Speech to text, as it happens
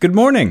Good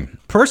morning.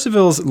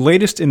 Percival's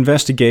latest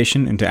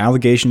investigation into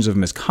allegations of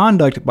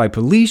misconduct by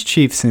Police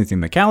Chief Cynthia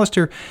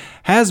McAllister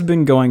has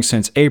been going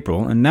since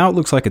April, and now it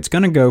looks like it's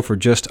going to go for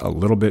just a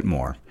little bit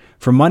more.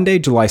 For Monday,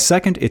 July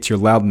 2nd, it's your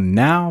Loudoun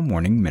Now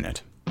Morning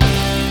Minute.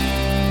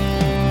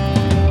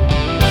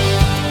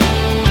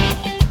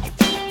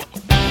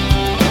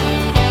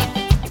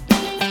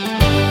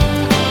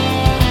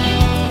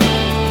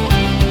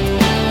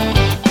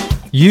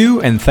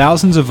 You and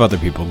thousands of other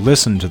people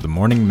listen to the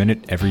Morning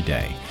Minute every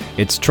day.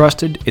 It's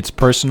trusted, it's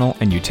personal,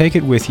 and you take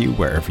it with you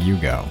wherever you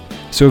go.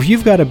 So if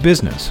you've got a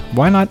business,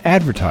 why not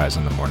advertise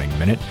on the Morning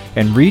Minute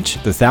and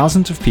reach the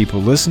thousands of people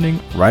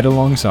listening right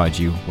alongside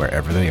you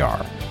wherever they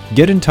are?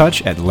 Get in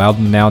touch at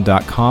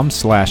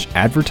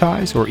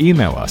loudounnow.com/advertise or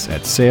email us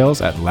at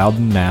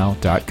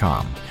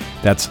sales@loudounnow.com.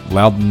 That's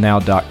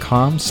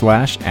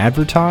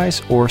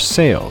loudounnow.com/advertise or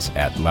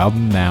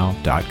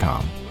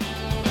sales@loudounnow.com.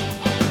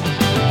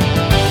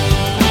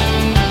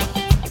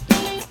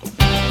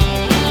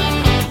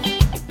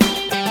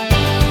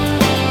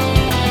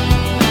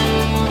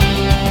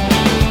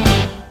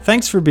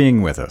 Thanks for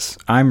being with us.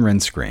 I'm Ren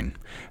Screen.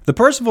 The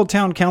Percival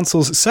Town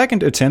Council's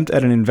second attempt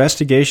at an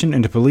investigation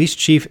into Police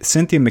Chief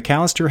Cynthia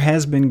McAllister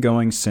has been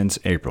going since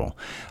April.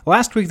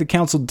 Last week, the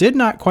council did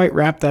not quite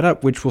wrap that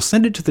up, which will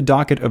send it to the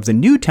docket of the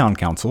new town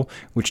council,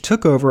 which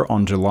took over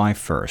on July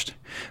 1st.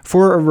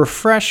 For a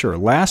refresher,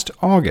 last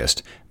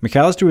August,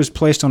 McAllister was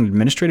placed on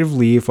administrative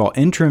leave while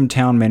interim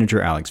town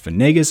manager Alex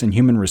Venegas and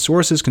human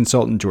resources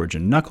consultant Georgia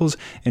Knuckles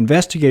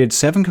investigated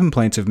 7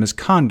 complaints of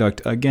misconduct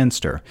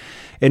against her.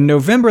 In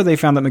November, they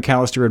found that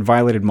McAllister had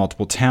violated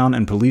multiple town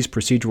and police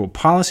procedural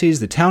policies.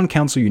 The town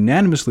council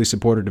unanimously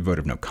supported a vote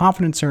of no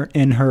confidence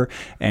in her,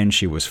 and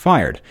she was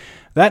fired.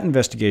 That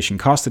investigation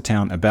cost the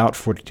town about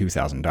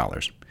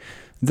 $42,000.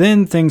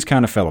 Then things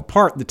kind of fell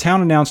apart. The town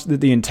announced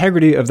that the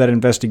integrity of that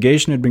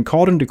investigation had been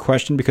called into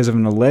question because of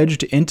an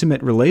alleged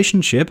intimate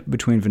relationship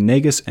between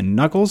Venegas and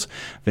Knuckles.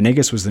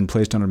 Venegas was then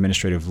placed on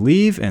administrative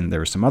leave, and there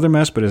was some other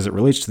mess, but as it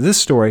relates to this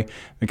story,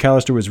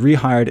 McAllister was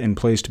rehired and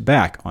placed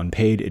back on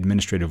paid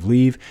administrative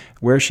leave,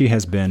 where she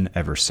has been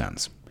ever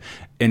since.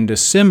 In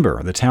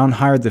December, the town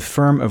hired the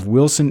firm of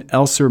Wilson,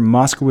 Elser,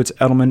 Moskowitz,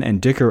 Edelman,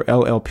 and Dicker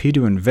LLP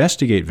to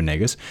investigate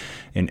Venegas.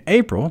 In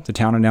April, the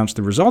town announced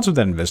the results of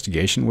that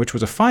investigation, which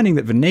was a finding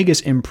that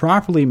Venegas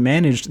improperly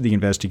managed the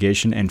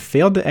investigation and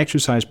failed to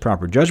exercise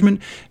proper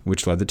judgment,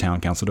 which led the town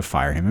council to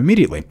fire him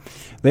immediately.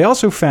 They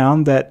also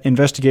found that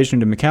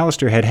investigation into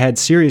McAllister had had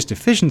serious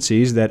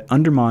deficiencies that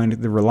undermined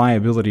the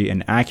reliability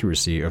and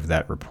accuracy of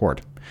that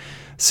report.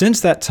 Since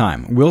that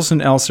time, Wilson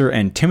Elser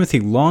and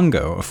Timothy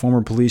Longo, a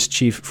former police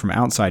chief from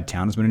outside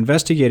town, has been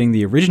investigating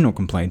the original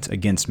complaints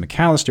against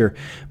McAllister,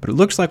 but it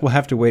looks like we'll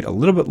have to wait a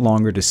little bit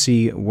longer to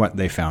see what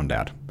they found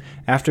out.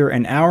 After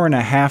an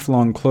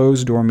hour-and-a-half-long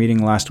closed-door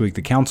meeting last week,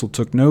 the council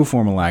took no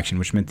formal action,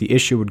 which meant the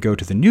issue would go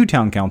to the new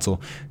town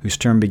council, whose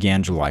term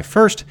began July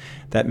 1st.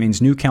 That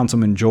means new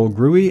councilman Joel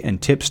Gruey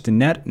and Tip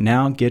Stinnett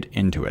now get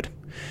into it.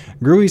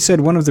 Gruey said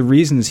one of the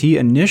reasons he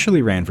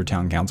initially ran for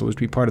town council was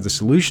to be part of the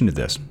solution to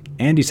this.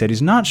 And he said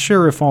he's not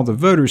sure if all the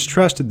voters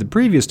trusted the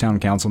previous town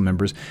council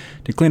members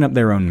to clean up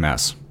their own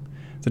mess.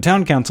 The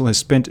town council has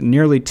spent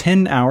nearly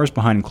 10 hours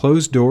behind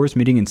closed doors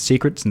meeting in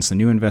secret since the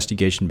new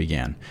investigation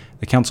began.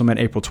 The council met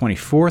April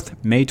 24th,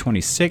 May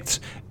 26th,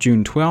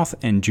 June 12th,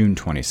 and June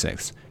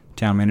 26th.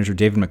 Town manager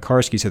David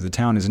McCarskey said the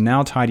town is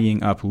now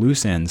tidying up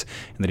loose ends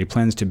and that he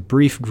plans to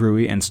brief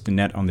Gruey and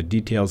Stinnett on the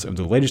details of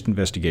the latest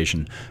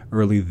investigation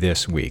early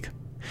this week.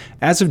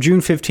 As of June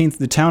 15th,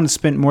 the town has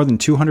spent more than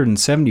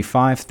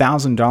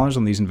 $275,000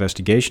 on these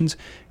investigations.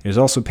 It has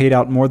also paid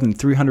out more than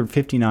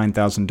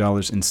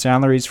 $359,000 in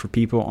salaries for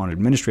people on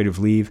administrative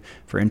leave,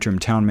 for interim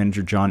town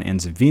manager John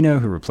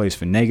Enzavino, who replaced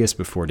Venegas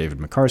before David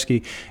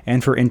McCarskey,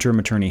 and for interim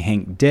attorney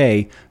Hank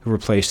Day, who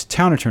replaced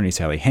town attorney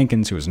Sally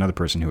Hankins, who was another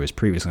person who was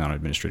previously on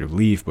administrative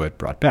leave but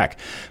brought back.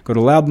 Go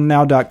to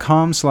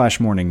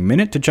loudounnow.com/Morning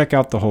Minute to check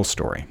out the whole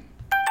story.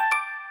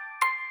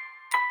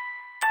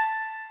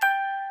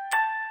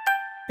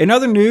 In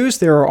other news,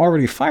 there are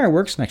already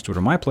fireworks next door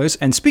to my place,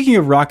 and speaking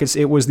of rockets,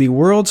 it was the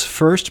world's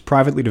first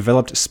privately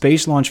developed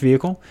space launch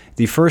vehicle,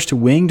 the first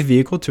winged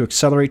vehicle to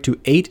accelerate to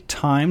 8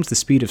 times the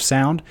speed of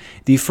sound,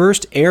 the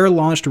first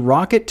air-launched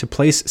rocket to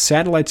place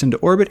satellites into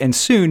orbit, and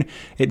soon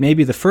it may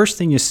be the first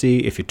thing you see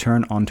if you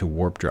turn onto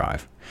warp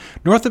drive.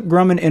 Northrop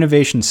Grumman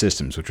Innovation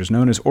Systems, which was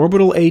known as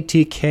Orbital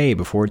ATK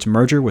before its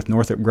merger with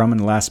Northrop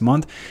Grumman last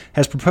month,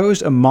 has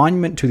proposed a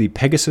monument to the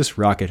Pegasus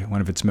rocket,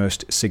 one of its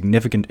most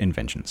significant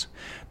inventions.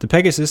 The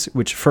Pegasus,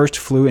 which first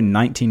flew in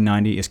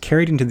 1990, is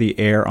carried into the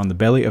air on the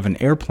belly of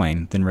an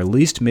airplane, then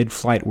released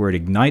mid-flight where it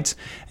ignites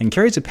and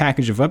carries a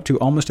package of up to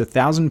almost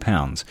 1,000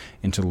 pounds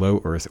into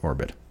low Earth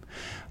orbit.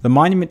 The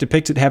monument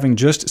depicts it having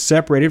just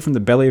separated from the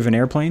belly of an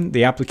airplane.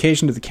 The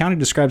application to the county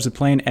describes the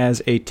plane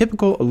as a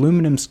typical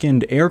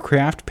aluminum-skinned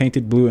aircraft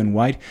painted blue and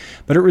white,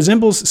 but it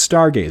resembles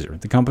Stargazer,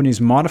 the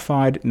company's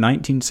modified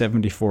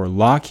 1974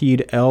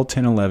 Lockheed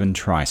L-1011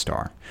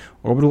 TriStar.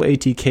 Orbital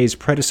ATK's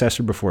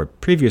predecessor before a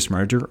previous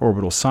merger,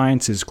 Orbital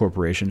Sciences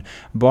Corporation,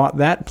 bought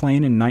that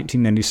plane in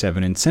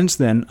 1997, and since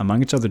then,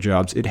 among its other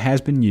jobs, it has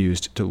been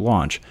used to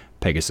launch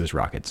Pegasus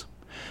rockets.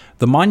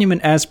 The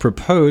monument as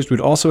proposed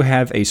would also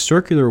have a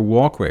circular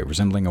walkway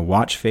resembling a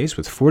watch face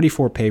with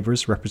 44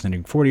 pavers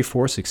representing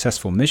 44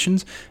 successful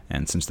missions,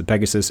 and since the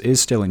Pegasus is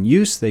still in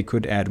use, they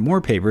could add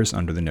more pavers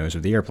under the nose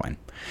of the airplane.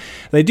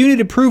 They do need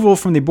approval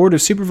from the Board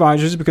of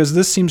Supervisors because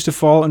this seems to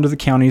fall under the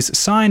county's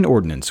sign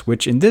ordinance,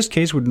 which in this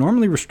case would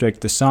normally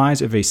restrict the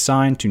size of a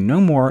sign to no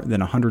more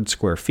than 100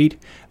 square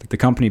feet. The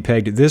company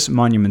pegged this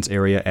monument's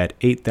area at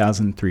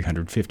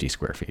 8,350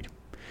 square feet.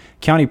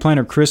 County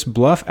Planner Chris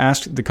Bluff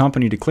asked the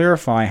company to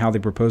clarify how the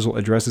proposal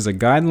addresses a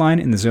guideline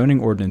in the zoning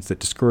ordinance that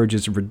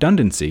discourages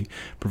redundancy,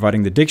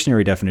 providing the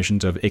dictionary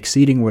definitions of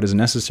exceeding what is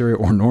necessary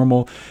or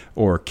normal,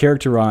 or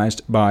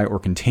characterized by or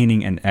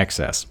containing an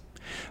excess.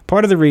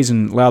 Part of the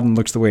reason Loudoun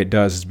looks the way it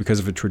does is because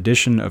of a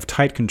tradition of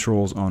tight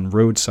controls on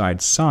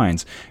roadside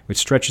signs, which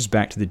stretches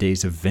back to the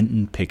days of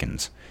Vinton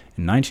Pickens.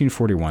 In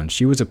 1941,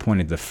 she was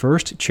appointed the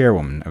first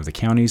chairwoman of the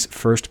county's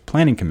first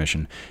planning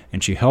commission,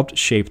 and she helped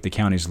shape the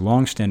county's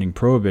long-standing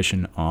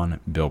prohibition on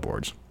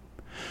billboards.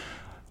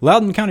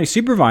 Loudoun County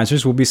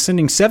supervisors will be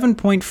sending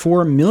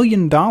 $7.4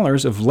 million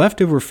of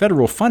leftover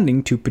federal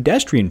funding to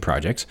pedestrian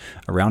projects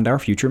around our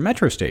future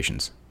metro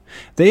stations.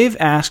 They've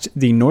asked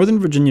the Northern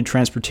Virginia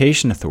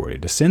Transportation Authority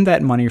to send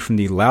that money from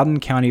the Loudoun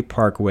County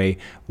Parkway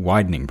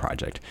Widening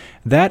Project.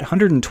 That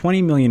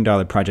 $120 million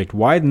project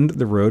widened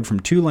the road from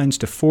 2 lanes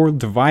to 4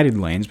 divided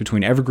lanes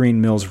between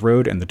Evergreen Mills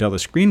Road and the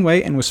Dulles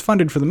Greenway and was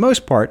funded for the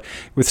most part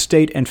with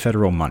state and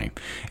federal money.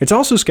 It's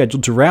also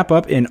scheduled to wrap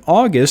up in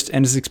August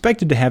and is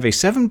expected to have a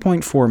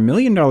 $7.4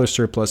 million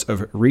surplus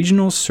of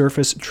Regional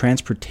Surface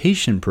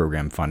Transportation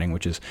Program funding,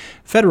 which is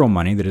federal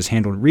money that is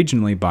handled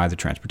regionally by the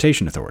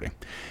Transportation Authority.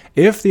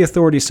 If the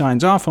authority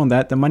signs off on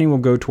that, the money will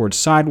go towards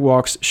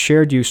sidewalks,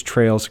 shared-use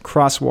trails,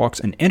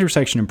 crosswalks, and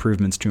intersection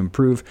improvements to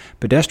improve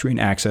pedestrian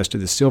access to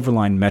the Silver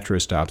Line metro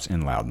stops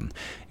in Loudoun.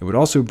 It would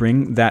also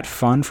bring that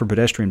fund for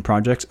pedestrian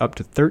projects up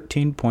to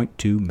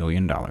 $13.2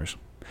 million.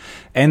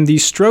 And the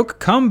Stroke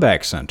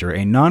Comeback Center,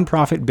 a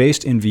nonprofit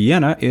based in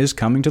Vienna, is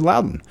coming to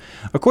Loudoun.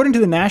 According to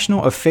the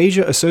National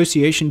Aphasia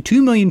Association,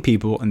 2 million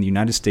people in the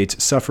United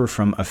States suffer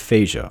from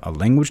aphasia, a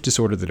language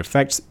disorder that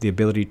affects the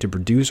ability to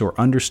produce or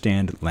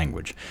understand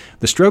language.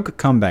 The Stroke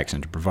Comeback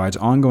Center provides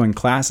ongoing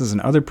classes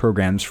and other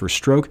programs for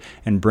stroke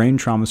and brain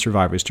trauma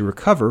survivors to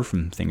recover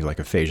from things like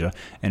aphasia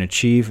and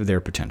achieve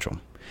their potential.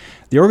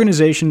 The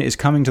organization is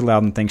coming to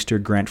Loudoun thanks to a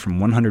grant from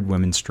 100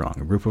 Women Strong,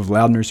 a group of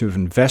Loudouners who have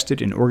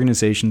invested in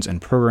organizations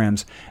and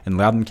programs in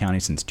Loudoun County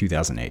since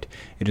 2008.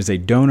 It is a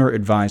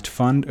donor-advised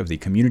fund of the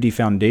Community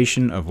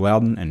Foundation of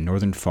Loudoun and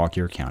Northern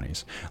Fauquier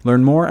counties.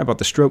 Learn more about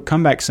the Stroke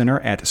Comeback Center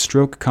at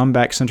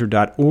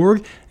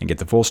strokecomebackcenter.org and get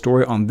the full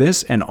story on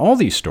this and all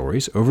these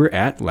stories over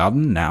at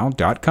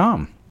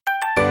loudounnow.com.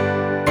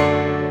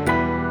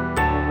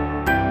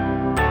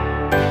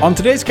 On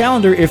today's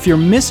calendar, if you're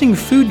missing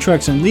food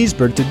trucks in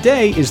Leesburg,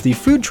 today is the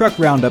Food Truck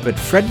Roundup at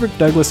Frederick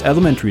Douglass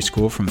Elementary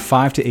School from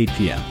 5 to 8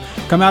 p.m.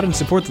 Come out and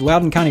support the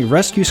Loudoun County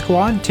Rescue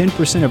Squad.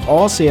 10% of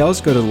all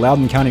sales go to the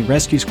Loudoun County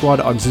Rescue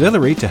Squad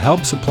Auxiliary to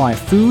help supply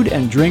food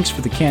and drinks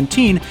for the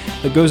canteen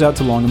that goes out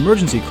to long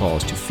emergency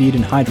calls to feed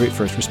and hydrate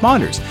first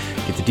responders.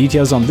 Get the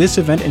details on this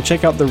event and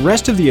check out the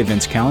rest of the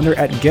events calendar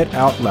at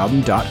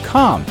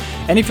getoutloudon.com.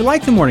 And if you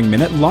like the Morning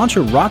Minute, launch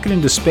a rocket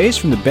into space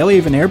from the belly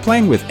of an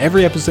airplane with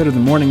every episode of the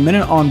Morning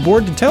Minute on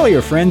board to tell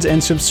your friends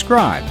and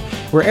subscribe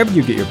wherever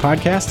you get your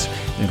podcasts,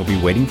 and it'll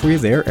be waiting for you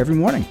there every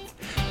morning.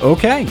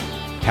 Okay,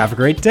 have a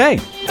great day.